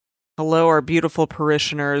Hello, our beautiful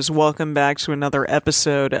parishioners. Welcome back to another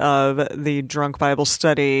episode of the Drunk Bible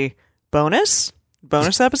Study bonus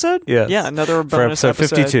episode? Yes. Yeah, another bonus for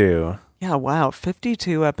episode 52. Yeah, wow,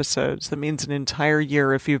 52 episodes. That means an entire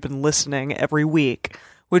year if you've been listening every week,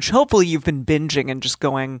 which hopefully you've been binging and just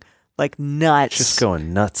going like nuts. Just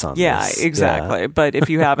going nuts on Yeah, this. exactly. Yeah. But if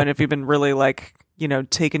you haven't, if you've been really like,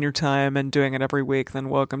 taking your time and doing it every week, then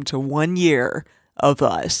welcome to 1 year of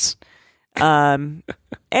us.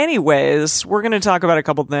 Anyways, we're going to talk about a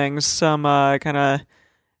couple things, some kind of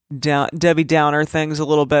Debbie Downer things a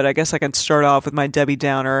little bit. I guess I can start off with my Debbie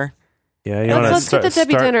Downer. Yeah, let's get the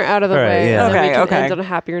Debbie Downer out of the way. Yeah. And then we can Okay. end on a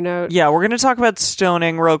happier note. Yeah, we're going to talk about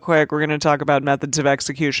stoning real quick. We're going to talk about methods of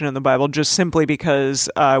execution in the Bible, just simply because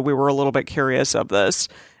we were a little bit curious of this.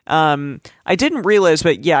 I didn't realize,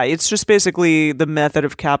 but yeah, it's just basically the method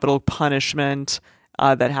of capital punishment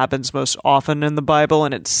that happens most often in the Bible,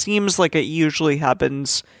 and it seems like it usually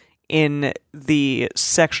happens in the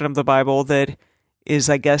section of the Bible that is,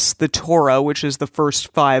 I guess, the Torah, which is the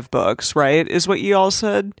first 5 books, right? Is what you all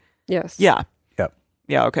said? Yes. Yeah. Yep.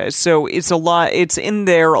 Yeah, okay. So it's a lot. It's in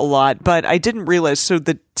there a lot, but I didn't realize. So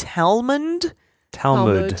the Talmud?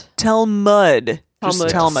 Talmud. Just Talmud.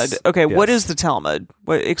 Talmud. Okay, Yes. what is the Talmud?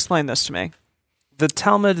 Explain this to me. The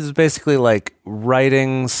Talmud is basically like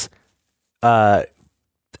writings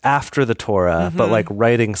after the Torah, but like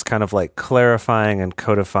writings kind of like clarifying and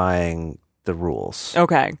codifying the rules.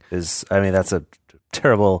 Okay. That's a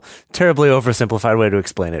terribly oversimplified way to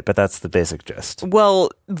explain it, but that's the basic gist. Well,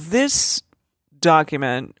 this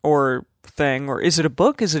document or thing, or is it a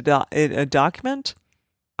book? Is it a document?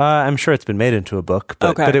 I'm sure it's been made into a book,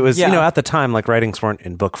 but, Okay, but it was, yeah. at the time, like writings weren't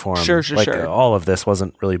in book form. Sure. All of this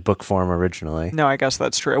wasn't really book form originally. No, I guess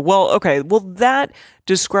that's true. Well, okay. Well, that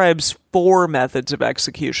describes 4 methods of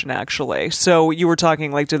execution, actually. So you were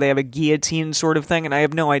talking like, do they have a guillotine sort of thing? And I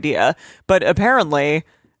have no idea. But apparently,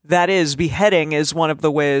 beheading is one of the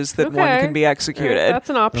ways that one can be executed. That's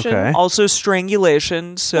an option. Okay. Also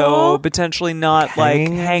strangulation, so potentially not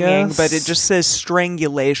Hanging, like I hanging, guess? but it just says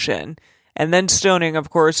strangulation. And then stoning, of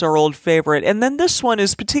course, our old favorite. And then this one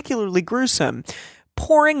is particularly gruesome.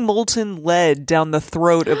 Pouring molten lead down the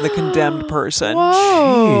throat of the condemned person.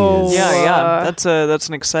 Whoa. Jeez. Yeah. That's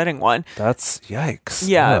an exciting one. That's yikes.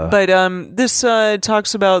 Yeah, Ugh. but this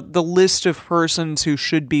talks about the list of persons who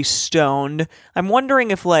should be stoned. I'm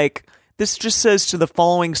wondering if, like, this just says to the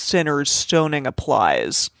following sinners stoning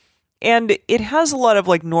applies. And it has a lot of,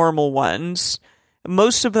 like, normal ones.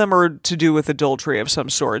 Most of them are to do with adultery of some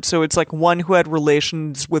sort. So it's like one who had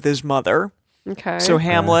relations with his mother. Okay. So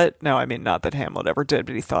Hamlet, no, I mean, not that Hamlet ever did,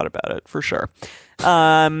 but he thought about it for sure.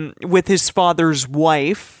 With his father's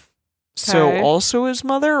wife. So Okay. also his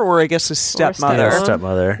mother, or I guess his stepmother. Yeah,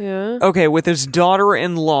 stepmother. Yeah. Okay, with his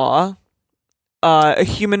daughter-in-law, a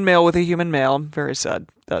human male with a human male. Very sad.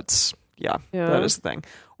 That's, Yeah. that is the thing.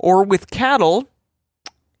 Or with cattle.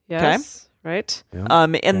 Yes. Right. Yeah.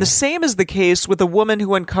 And the same is the case with a woman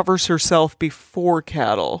who uncovers herself before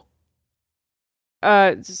cattle.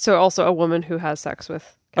 So also a woman who has sex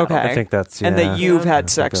with cattle. Okay. I think that's, And that you've I had think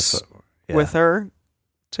sex that's with her,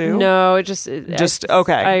 too? No,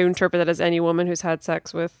 okay. I interpret that as any woman who's had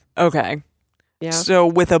sex with. Okay. Yeah. So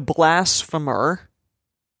with a blasphemer,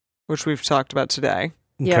 which we've talked about today,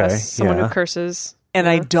 Yes. Someone yeah. who curses. an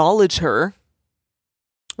Yeah. idolater.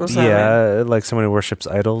 What's that mean? Yeah, like someone who worships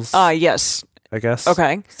idols, Yes. I guess.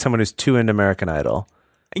 Okay. Someone who's too into American Idol.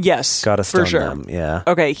 Yes. Gotta stone for sure. them. Yeah.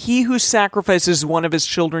 Okay. He who sacrifices one of his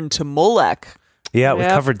children to Molech. Yeah, we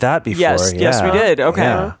Yep. covered that before. Yes. Yes, yeah. we did. Okay.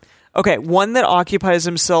 Yeah. Okay. One that occupies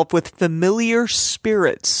himself with familiar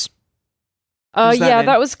spirits. What does that mean?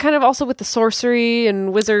 That was kind of also with the sorcery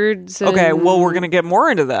and wizards. Okay. and- Well, we're going to get more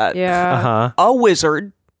into that. Yeah. Uh-huh. A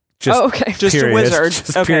wizard. Just okay. Just period. a wizard.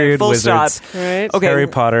 Just Okay. period Full wizards. stop. Right. Okay. Harry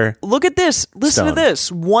Potter. Look at this. Listen to Stoned.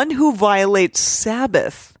 this. One who violates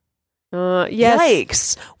Sabbath. Yes.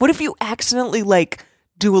 Yikes. What if you accidentally like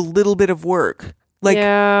do a little bit of work? Like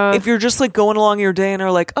yeah. if you're just like going along your day and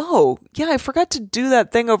are like, oh yeah, I forgot to do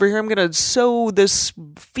that thing over here. I'm gonna sow this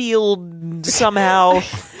field somehow,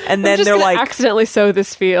 and then I'm just they're gonna like, accidentally sow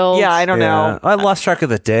this field. yeah, I don't know. I lost track of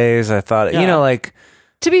the days. I thought, Yeah. like,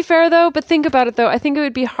 To be fair though, but think about it though, I think it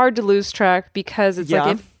would be hard to lose track because it's Yeah.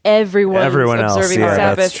 like if everyone else, observing yeah, the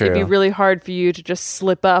that's Sabbath, it'd be true. really hard for you to just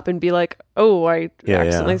slip up and be like, oh, I Yeah,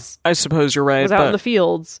 accidentally I suppose you're right, was out in the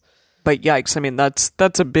fields. but yikes! I mean, that's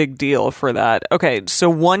a big deal for that. Okay, so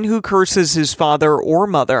one who curses his father or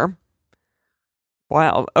mother.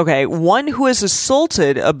 Wow. Okay, one who has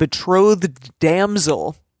assaulted a betrothed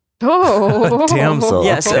damsel. Oh, damsel.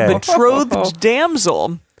 Yes, Okay. a betrothed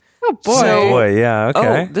damsel. Oh boy. So- Boy, yeah,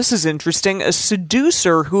 okay. Oh, this is interesting. A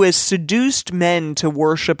seducer who has seduced men to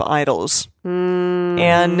worship idols.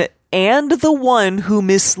 And the one who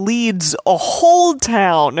misleads a whole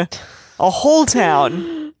town. A whole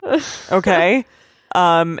town. Okay.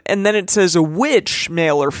 And then it says a witch,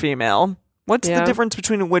 male or female. What's the Yeah. difference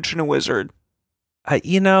between a witch and a wizard? I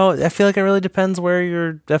feel like it really depends where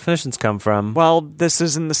your definitions come from. Well, this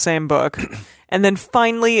is in the same book. And then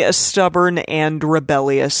finally, a stubborn and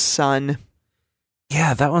rebellious son.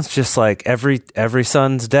 Yeah, that one's just like every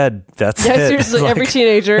son's dead. That's Yeah, it. seriously, Like, every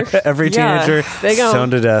teenager. every Yeah, teenager they go.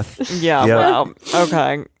 stoned to death. Yeah, Yep. wow.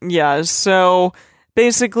 Okay. Yeah, so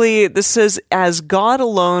basically, this says, as God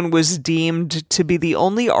alone was deemed to be the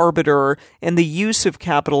only arbiter in the use of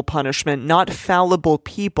capital punishment, not fallible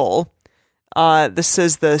people. This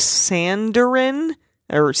says the Sanhedrin,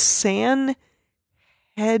 or Sanhedrin?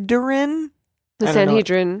 The I don't know.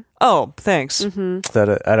 Sanhedrin. Oh, thanks.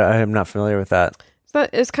 I am not familiar with that. So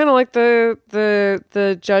it's kind of like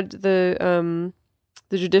the judge, the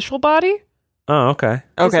judicial body. Oh, okay.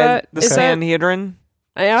 Okay, that- the is that- Sanhedrin.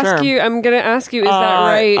 I'm gonna ask you, is that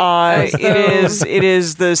right? It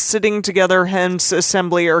is the sitting together, hence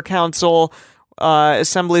assembly or council,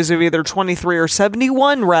 assemblies of either 23 or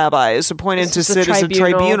 71 rabbis appointed It's to just a sit as a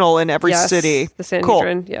tribunal. tribunal in every Yes, city. The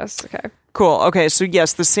Sanhedrin. Yes. Okay. Cool. Okay, so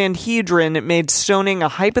yes, the Sanhedrin made stoning a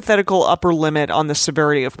hypothetical upper limit on the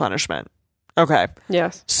severity of punishment. Okay.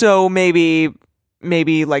 Yes. So maybe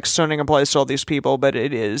like stoning applies to all these people, but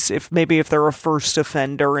it is if they're a first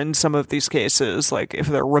offender in some of these cases, like if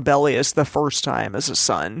they're rebellious the first time as a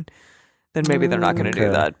son, then maybe they're not going to do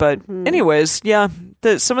Okay. that. But anyways, yeah,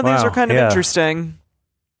 some of these Wow, are kind of yeah. interesting,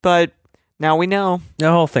 but now we know. The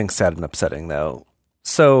whole thing's sad and upsetting, though.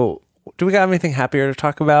 So, do we got anything happier to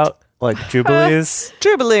talk about? Like Jubilees?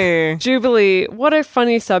 Jubilee. Jubilee. What a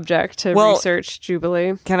funny subject to Well- research.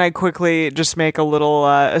 Jubilee. Can I quickly just make a little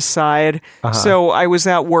aside? So I was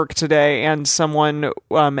at work today and someone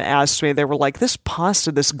asked me, they were like, this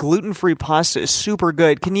gluten-free pasta is super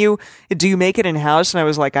good. Do you make it in-house? And I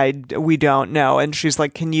was like, we don't know. And she's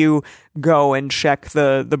like, can you go and check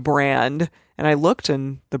the brand? And I looked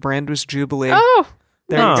and the brand was Jubilee. Oh,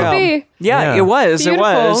 There you meant to go. be. Yeah, Yeah. it was. Beautiful.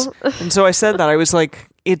 It was. And so I said that. I was like,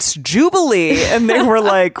 it's Jubilee. And they were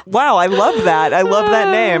like, wow, I love that. I love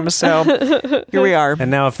that name. So here we are.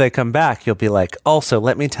 And now if they come back, you'll be like, also,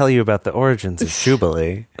 let me tell you about the origins of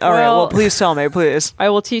Jubilee. All right. Well, Well- please tell me, please. I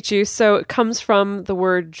will teach you. So it comes from the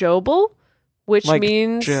word jobel, which Like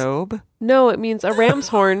means Job. no, it means a ram's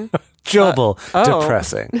horn. Jobel. oh.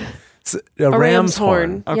 Depressing. A A ram's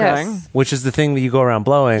horn. Okay. Yes. Which is the thing that you go around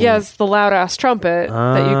blowing. Yes, the loud ass trumpet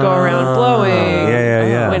that you go around blowing.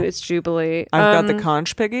 Yeah. When it's Jubilee. I've got the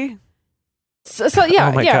conch piggy. So yeah.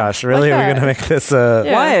 Oh my yeah, gosh, really? like Are we that. going to make this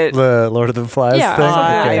Yeah. What? the Lord of the Flies Yeah, thing? something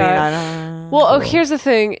like Okay. that. I don't. Well, here's the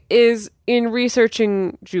thing: is in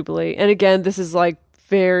researching Jubilee, and again, this is like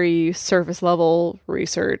very surface level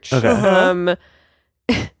research. Okay.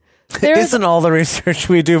 There's Isn't all the research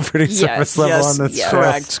we do pretty surface level yes, on this yes.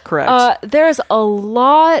 show? Correct. there's a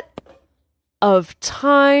lot of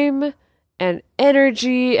time and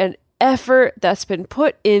energy and effort that's been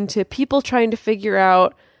put into people trying to figure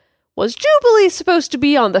out, was Jubilee supposed to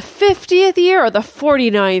be on the 50th year or the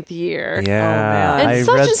 49th year? Yeah. man. And I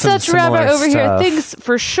such read and some such rabbit similar over here stuff. thinks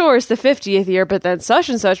for sure it's the 50th year, but then such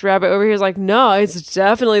and such rabbit over here is like, no, it's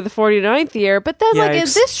definitely the 49th year. But then, like, in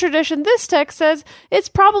Yikes. this tradition, this text says it's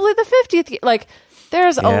probably the 50th year. Like,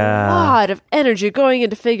 there's a Yeah. lot of energy going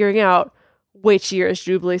into figuring out which year is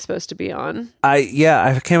Jubilee supposed to be on.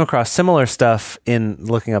 I came across similar stuff in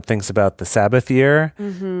looking up things about the Sabbath year,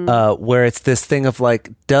 where it's this thing of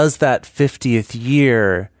like, does that 50th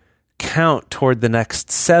year count toward the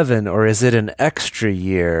next 7, or is it an extra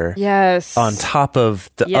year Yes. on top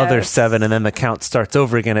of the Yes. other 7, and then the count starts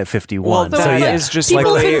over again at 51? Well, so that yeah, is just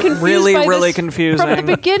People like have been confused really, by really this confusing. From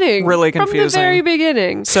the beginning. Really From the confusing. very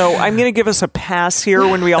beginning. So I'm going to give us a pass here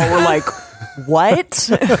when we all were like, what?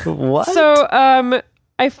 what? So,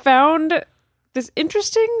 I found this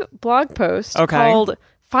interesting blog post Okay. called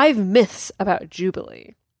 5 Myths About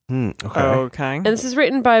Jubilee. Okay. Okay. And this is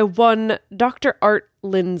written by one Dr. Art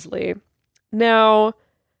Lindsley. Now,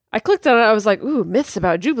 I clicked on it. I was like, ooh, myths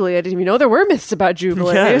about Jubilee. I didn't even know there were myths about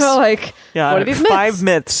Jubilee. Yes. You know, like, Yeah, what are these myths? 5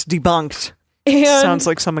 myths debunked. And Sounds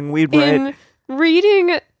like something we'd write. in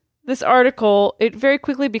reading this article, it very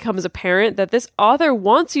quickly becomes apparent that this author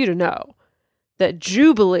wants you to know that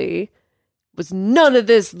Jubilee was none of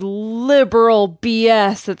this liberal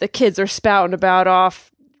BS that the kids are spouting about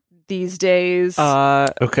off these days.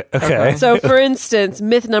 Okay. Okay. So, for instance,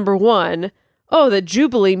 myth number 1, that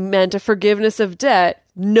Jubilee meant a forgiveness of debt.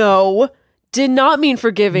 No, did not mean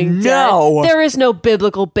forgiving No. debt. There is no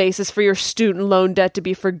biblical basis for your student loan debt to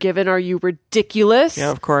be forgiven. Are you ridiculous?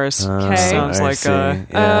 Yeah, of course. Okay. Sounds I like see. a...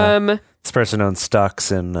 Yeah. This person owns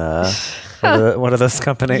stocks in one of those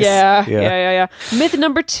companies. Yeah. Myth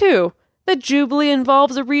number 2, that Jubilee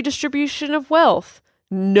involves a redistribution of wealth.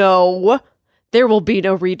 No, there will be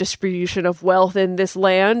no redistribution of wealth in this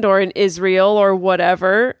land or in Israel or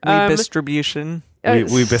whatever. Redistribution.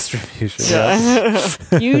 We distribution. Yeah.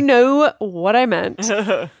 You know what I meant.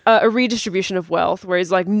 A redistribution of wealth, where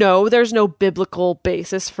he's like, no, there's no biblical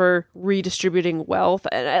basis for redistributing wealth.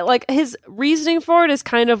 And like his reasoning for it is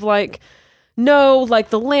kind of like, no,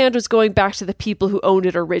 like the land was going back to the people who owned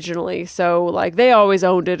it originally. So like they always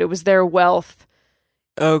owned it. It was their wealth.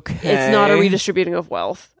 Okay. It's not a redistributing of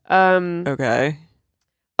wealth. Okay.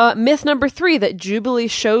 Myth number 3, that Jubilee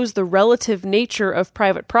shows the relative nature of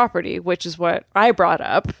private property, which is what I brought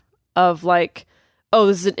up of like, oh,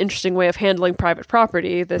 this is an interesting way of handling private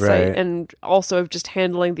property. Right. And also of just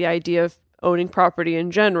handling the idea of owning property in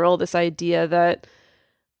general. This idea that,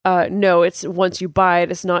 no, it's once you buy it,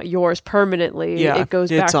 it's not yours permanently. Yeah, it goes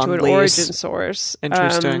back it's to on an lease. origin source.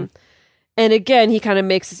 Interesting. And again, he kind of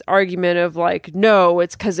makes this argument of like, no,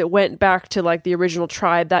 it's because it went back to like the original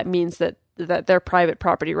tribe. That means that their private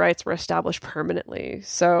property rights were established permanently.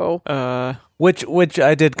 So, Which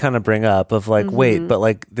I did kind of bring up of like, wait, but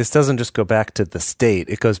like this doesn't just go back to the state.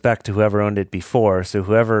 It goes back to whoever owned it before. So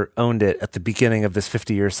whoever owned it at the beginning of this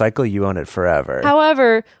 50-year cycle, you own it forever.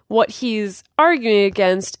 however, what he's arguing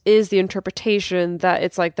against is the interpretation that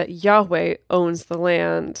it's like that Yahweh owns the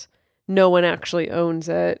land. No one actually owns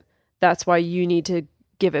it. That's why you need to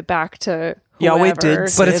give it back to whoever. Yahweh did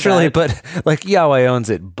But it's say really, that. but like Yahweh owns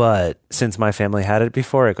it, but since my family had it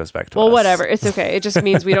before, it goes back to us. Well, whatever. It's okay. It just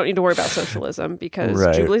means we don't need to worry about socialism because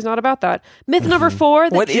Right. Jubilee's not about that. Myth number 4.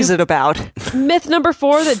 That What is it about? Myth number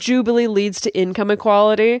 4, that Jubilee leads to income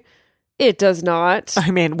equality. It does not. I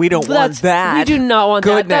mean, we don't want that. We do not want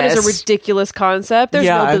that. That is a Goodness. ridiculous concept. There's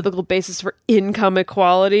Yeah. no biblical basis for income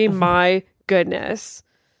equality. My goodness.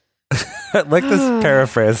 Like this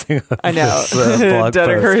paraphrasing. Of I know. this, blog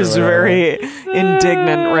Dedeker post is or whatever. very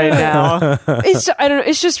indignant right now. I don't know.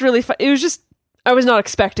 It's just really fun. It was just, I was not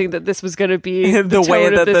expecting that this was going to be the, The way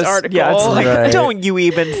tone that of this this article. Yeah, it's like, Right. don't you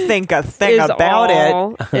even think a thing Is about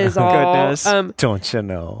all, it. Is all. Goodness. Don't you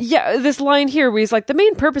know? Yeah, this line here where he's like, the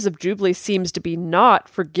main purpose of Jubilee seems to be not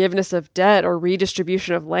forgiveness of debt or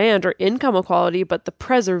redistribution of land or income equality, but the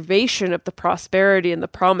preservation of the prosperity and the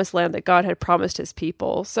promised land that God had promised his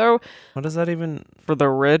people. So What does that even? For the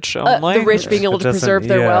rich only. the rich being able to It doesn't- preserve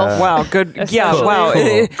their yeah. wealth. Wow, good. Yeah, Essentially.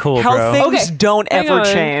 wow. Cool, How bro. things Okay, don't hang ever on.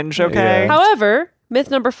 change, okay? Yeah. However, myth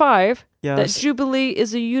number 5, that Yes. Jubilee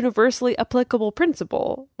is a universally applicable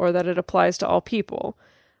principle, or that it applies to all people.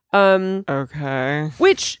 Okay.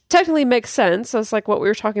 Which technically makes sense. That's like what we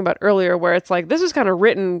were talking about earlier, where it's like this was kind of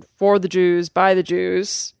written for the Jews by the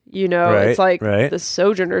Jews. You know, Right, it's like right. the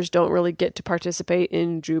sojourners don't really get to participate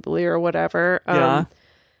in Jubilee or whatever. Yeah.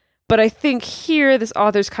 But I think here this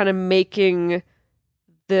author's kind of making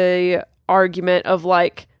the argument of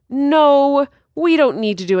like, no, we don't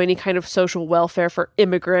need to do any kind of social welfare for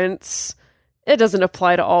immigrants. It doesn't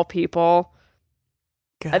apply to all people.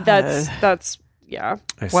 God. That's yeah.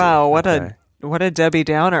 I see. Wow, what Okay. a Debbie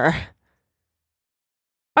Downer.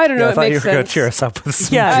 I don't know. Yeah, I It thought you makes were going to sense. cheer us up with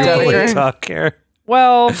some Yeah, Jubilee totally. talk here.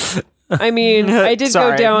 Well, I mean, I did go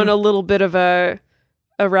Sorry. down a little bit of a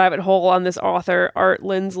rabbit hole on this author, Art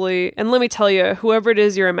Lindsley, and let me tell you, whoever it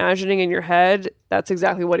is you're imagining in your head, that's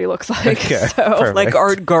exactly what he looks like. Okay, So perfect. Like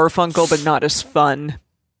Art Garfunkel, but not as fun.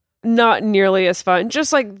 not nearly as fun.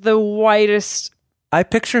 Just like the whitest, I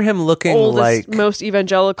picture him looking oldest, like most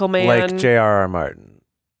evangelical man. like J.R.R. Martin.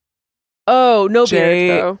 Oh, no J-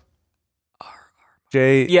 beard though.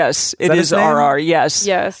 J. Yes, it that is his name? RR. Yes.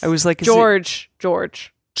 Yes. I was like, is it George.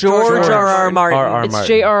 George George R.R. Martin. R.R. It's Martin.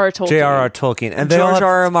 J.R.R. Tolkien. J.R.R. Tolkien, and they all George have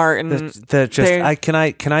R.R. Martin. the just. they-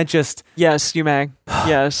 Can I just Yes, you may.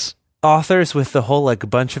 Yes. authors with the whole like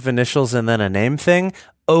bunch of initials and then a name thing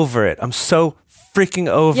over it. I'm so freaking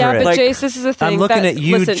over Yeah, it. but Like, Jace, this is the thing. I'm looking that- at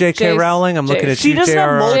you, listen, J.K. Jace, Rowling. I'm looking Jace. at She you, doesn't have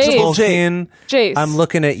J.R.R. multiple Tolkien. Jace. I'm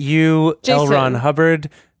looking at you, L. Jason. Ron Hubbard.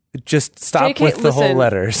 Just stop JK, with the whole listen.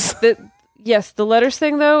 letters. Yes, the letters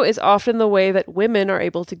thing, though, is often the way that women are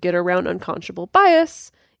able to get around unconscionable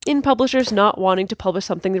bias in publishers not wanting to publish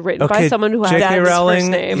something written by Okay, someone who has J.K. his Rowling,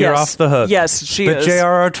 first name. you're Yes. off the hook. Yes, she But is.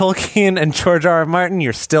 J.R.R. Tolkien and George R.R. Martin,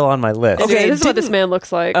 you're still on my list. Anyway, Okay, this is what this didn't- man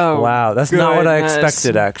looks like. Oh, Wow, that's not what I goodness.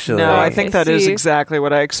 expected, actually. No, I Okay, think that is see. exactly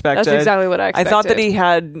what I expected. That's exactly what I expected. I thought that he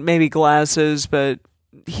had maybe glasses, but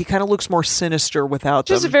he kind of looks more sinister without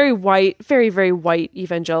Just a them. very white, very, very white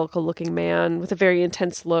evangelical looking man with a very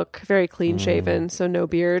intense look, very clean shaven, so no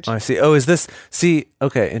beard. I see. Oh, is this... See,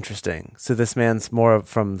 okay, interesting. So this man's more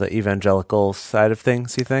from the evangelical side of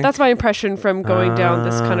things, you think? That's my impression from going down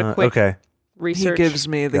this kind of quick Okay. He research. gives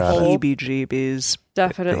me the Got it. heebie-jeebies.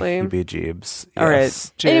 Definitely. Heebie-jeebs. All right,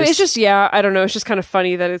 Yes. Anyway, Jace. it's just, I don't know. It's just kind of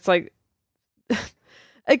funny that it's like,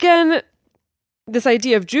 again, this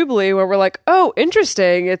idea of Jubilee where we're like, oh,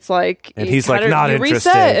 interesting. It's like, And you he's like, kinda- not you interested.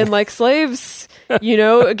 reset and like slaves,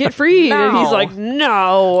 get freed. And he's No. like,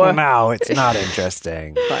 no. No, it's not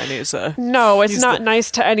interesting. Fine, he's a- No, it's He's not the-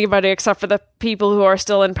 nice to anybody except for the people who are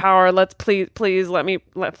still in power. Let's please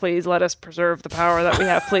let us preserve the power that we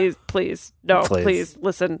have. Please, no, Please. please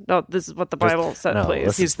listen. No, this is what the Bible said. no, Please.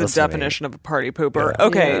 listen. He's the Listen to me. definition of a party pooper. Yeah.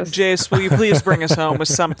 Okay, Yes. Jace, will you please bring us home with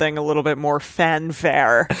something a little bit more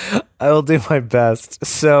fanfare? I will do my best.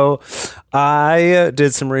 So I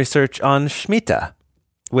did some research on Shemitah,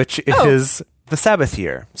 which is the Sabbath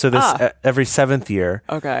year. So this every 7th year.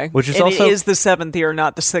 Okay. Which is and also- it is the 7th year,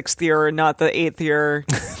 not the 6th year, or not the 8th year.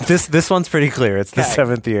 This one's pretty clear. It's the Okay.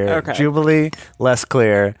 7th year. Okay. Jubilee, less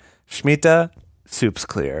clear. Shemitah, soup's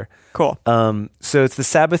clear. Cool. So it's the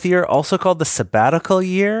Sabbath year, also called the sabbatical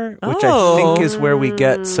year, which I Oh. think is where we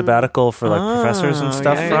get sabbatical for like professors and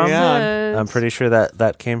stuff yeah, from. yeah. I'm pretty sure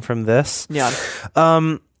that came from this. Yeah.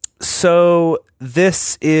 So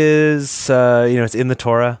this is, it's in the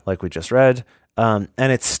Torah, like we just read, and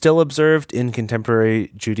it's still observed in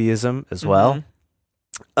contemporary Judaism as well.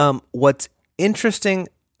 What's interesting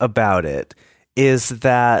about it is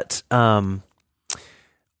that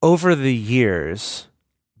over the years,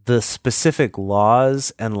 the specific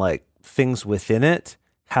laws and like things within it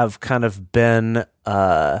have kind of been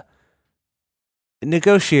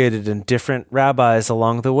negotiated, and different rabbis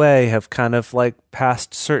along the way have kind of like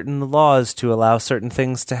passed certain laws to allow certain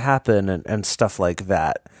things to happen and stuff like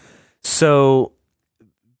that. So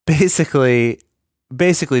basically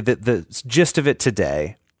the gist of it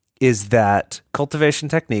today is that cultivation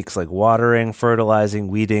techniques like watering, fertilizing,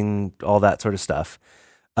 weeding, all that sort of stuff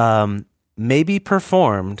may be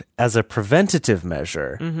performed as a preventative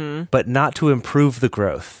measure, but not to improve the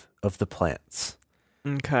growth of the plants.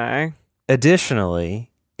 Okay. Additionally,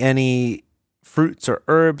 any fruits or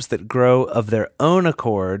herbs that grow of their own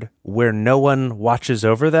accord where no one watches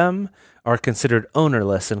over them are considered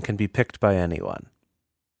ownerless and can be picked by anyone.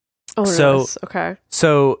 Oh, So- nice. Okay.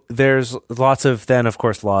 So there's lots of, then, of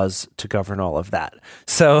course, laws to govern all of that.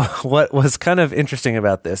 So what was kind of interesting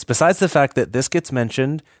about this, besides the fact that this gets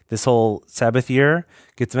mentioned, this whole Sabbath year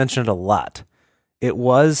gets mentioned a lot. It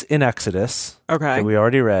was in Exodus Okay. that we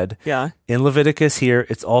already read. Yeah. In Leviticus here,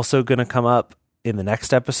 it's also going to come up in the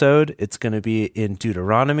next episode. It's going to be in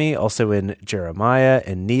Deuteronomy, also in Jeremiah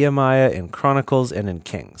and Nehemiah, in Chronicles, and in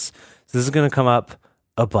Kings. So this is going to come up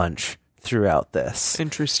a bunch throughout this.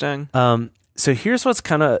 Interesting. So here's what's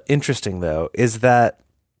kind of interesting, though, is that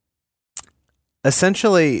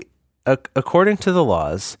essentially, according to the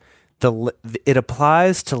laws, it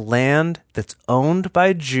applies to land that's owned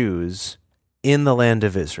by Jews in the land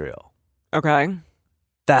of Israel. Okay.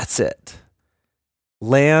 That's it.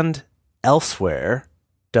 Land elsewhere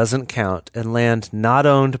doesn't count, and land not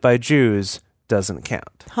owned by Jews doesn't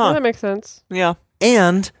count. Well, that makes sense. Yeah.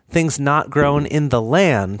 And things not grown in the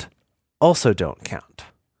land also don't count.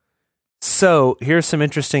 So here's some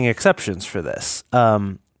interesting exceptions for this.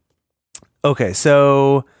 Okay,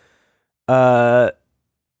 so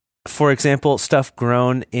for example, stuff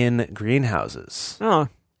grown in greenhouses. Oh.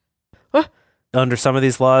 Under some of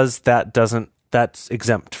these laws, that's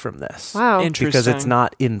exempt from this. Wow. Interesting. Because it's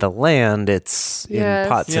not in the land, it's Yes. in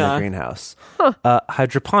pots in Yeah. a greenhouse. Huh.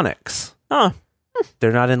 Hydroponics. Oh.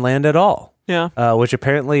 They're not in land at all. Yeah. Which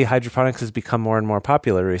apparently hydroponics has become more and more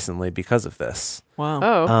popular recently because of this. Wow.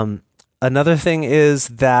 Oh. Another thing is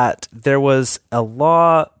that there was a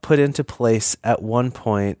law put into place at one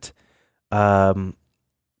point. Gosh,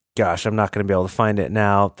 I'm not going to be able to find it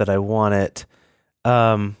now that I want it.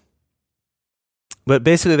 But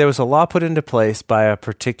basically, there was a law put into place by a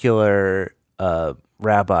particular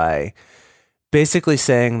rabbi, basically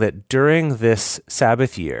saying that during this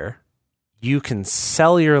Sabbath year, you can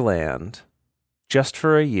sell your land just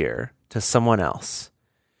for a year to someone else.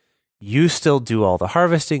 You still do all the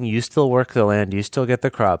harvesting, you still work the land, you still get the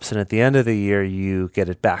crops, and at the end of the year, you get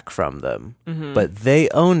it back from them. But they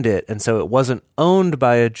owned it, and so it wasn't owned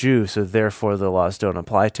by a Jew, so therefore the laws don't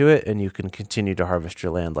apply to it, and you can continue to harvest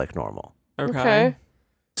your land like normal. Okay.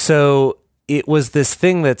 So it was this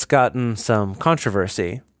thing that's gotten some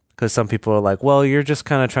controversy, because some people are like, well, you're just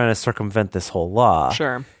kind of trying to circumvent this whole law.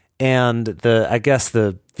 Sure. And I guess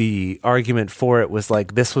the the argument for it was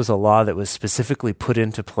like this was a law that was specifically put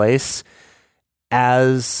into place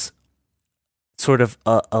as sort of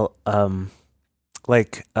a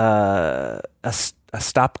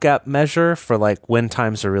stopgap measure for like when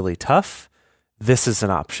times are really tough. This is an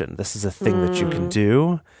option. This is a thing that you can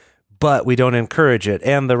do, but we don't encourage it.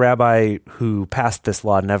 And the rabbi who passed this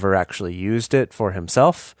law never actually used it for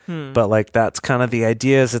himself. But like that's kind of the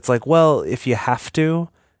idea is it's like, well, if you have to,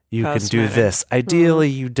 you can do this. Ideally,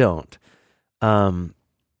 you don't.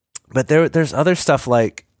 But there's other stuff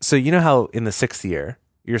like, so you know how in the 6th year,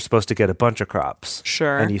 you're supposed to get a bunch of crops.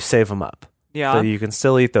 Sure. And you save them up. Yeah. So you can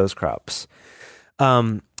still eat those crops.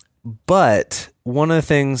 But one of the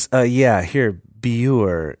things, here,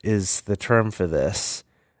 biur is the term for this.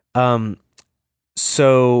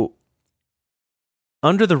 So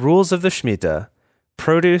under the rules of the Shemitah,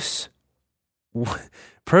 produce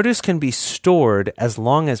can be stored as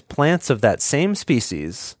long as plants of that same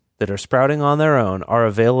species that are sprouting on their own are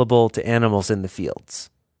available to animals in the fields.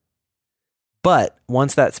 But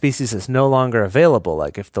once that species is no longer available,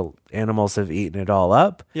 like if the animals have eaten it all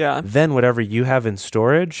up, then whatever you have in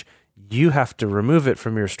storage, you have to remove it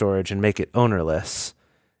from your storage and make it ownerless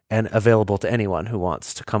and available to anyone who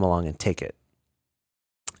wants to come along and take it.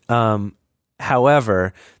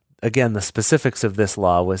 However, again, the specifics of this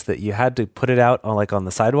law was that you had to put it out on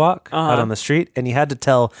the sidewalk, out on the street, and you had to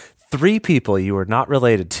tell 3 people you were not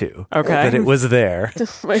related to that it was there. Oh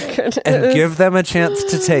my goodness. And give them a chance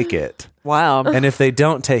to take it. Wow. And if they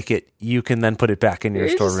don't take it, you can then put it back in your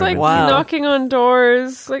You're storeroom. just like Wow. knocking on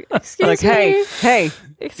doors, like, excuse Like, me. hey,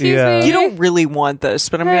 Excuse Yeah. me. you don't really want this,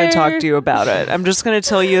 but I'm going to talk to you about it. I'm just going to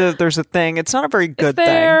tell you that there's a thing. It's not a very good thing.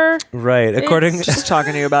 there. Right. According Just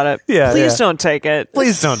talking to you about it. Yeah, Please yeah. don't take it.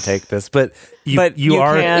 please don't take this, but you But you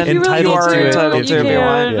are can. If you really entitled want to to, it. entitled if to you if you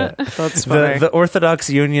want. want. Yeah. That's funny. The Orthodox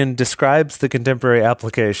Union describes the contemporary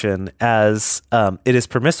application as it is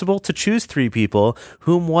permissible to choose 3 people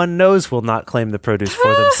whom one knows will not claim the produce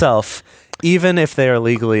for themselves, even if they are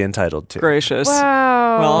legally entitled to. Gracious.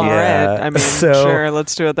 Wow. Well, all Yeah. right. I mean, So- sure.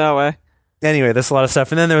 Let's do it that way. Anyway, there's a lot of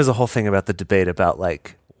stuff. And then there was a whole thing about the debate about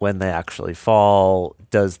like when they actually fall.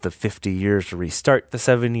 Does the 50 years restart the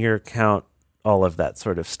 7-year count? All of that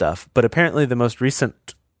sort of stuff. But apparently the most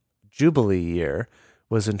recent Jubilee year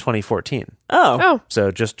was in 2014. Oh,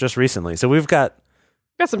 So just recently. So we've got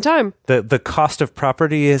some time. the cost of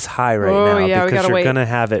property is high right Oh, now yeah, we because gotta you're wait. going to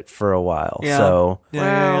have it for a while. Yeah. So,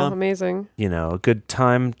 Wow, amazing. a good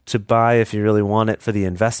time to buy if you really want it for the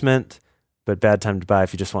investment, but bad time to buy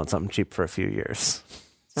if you just want something cheap for a few years.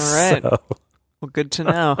 All right. So, Well, good to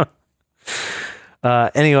know.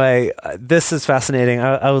 anyway, this is fascinating.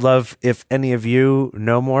 I would love if any of you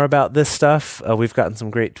know more about this stuff. We've gotten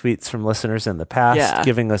some great tweets from listeners in the past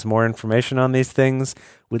giving us more information on these things.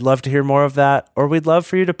 We'd love to hear more of that, or we'd love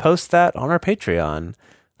for you to post that on our Patreon.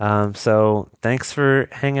 So thanks for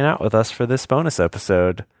hanging out with us for this bonus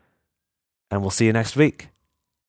episode, and we'll see you next week.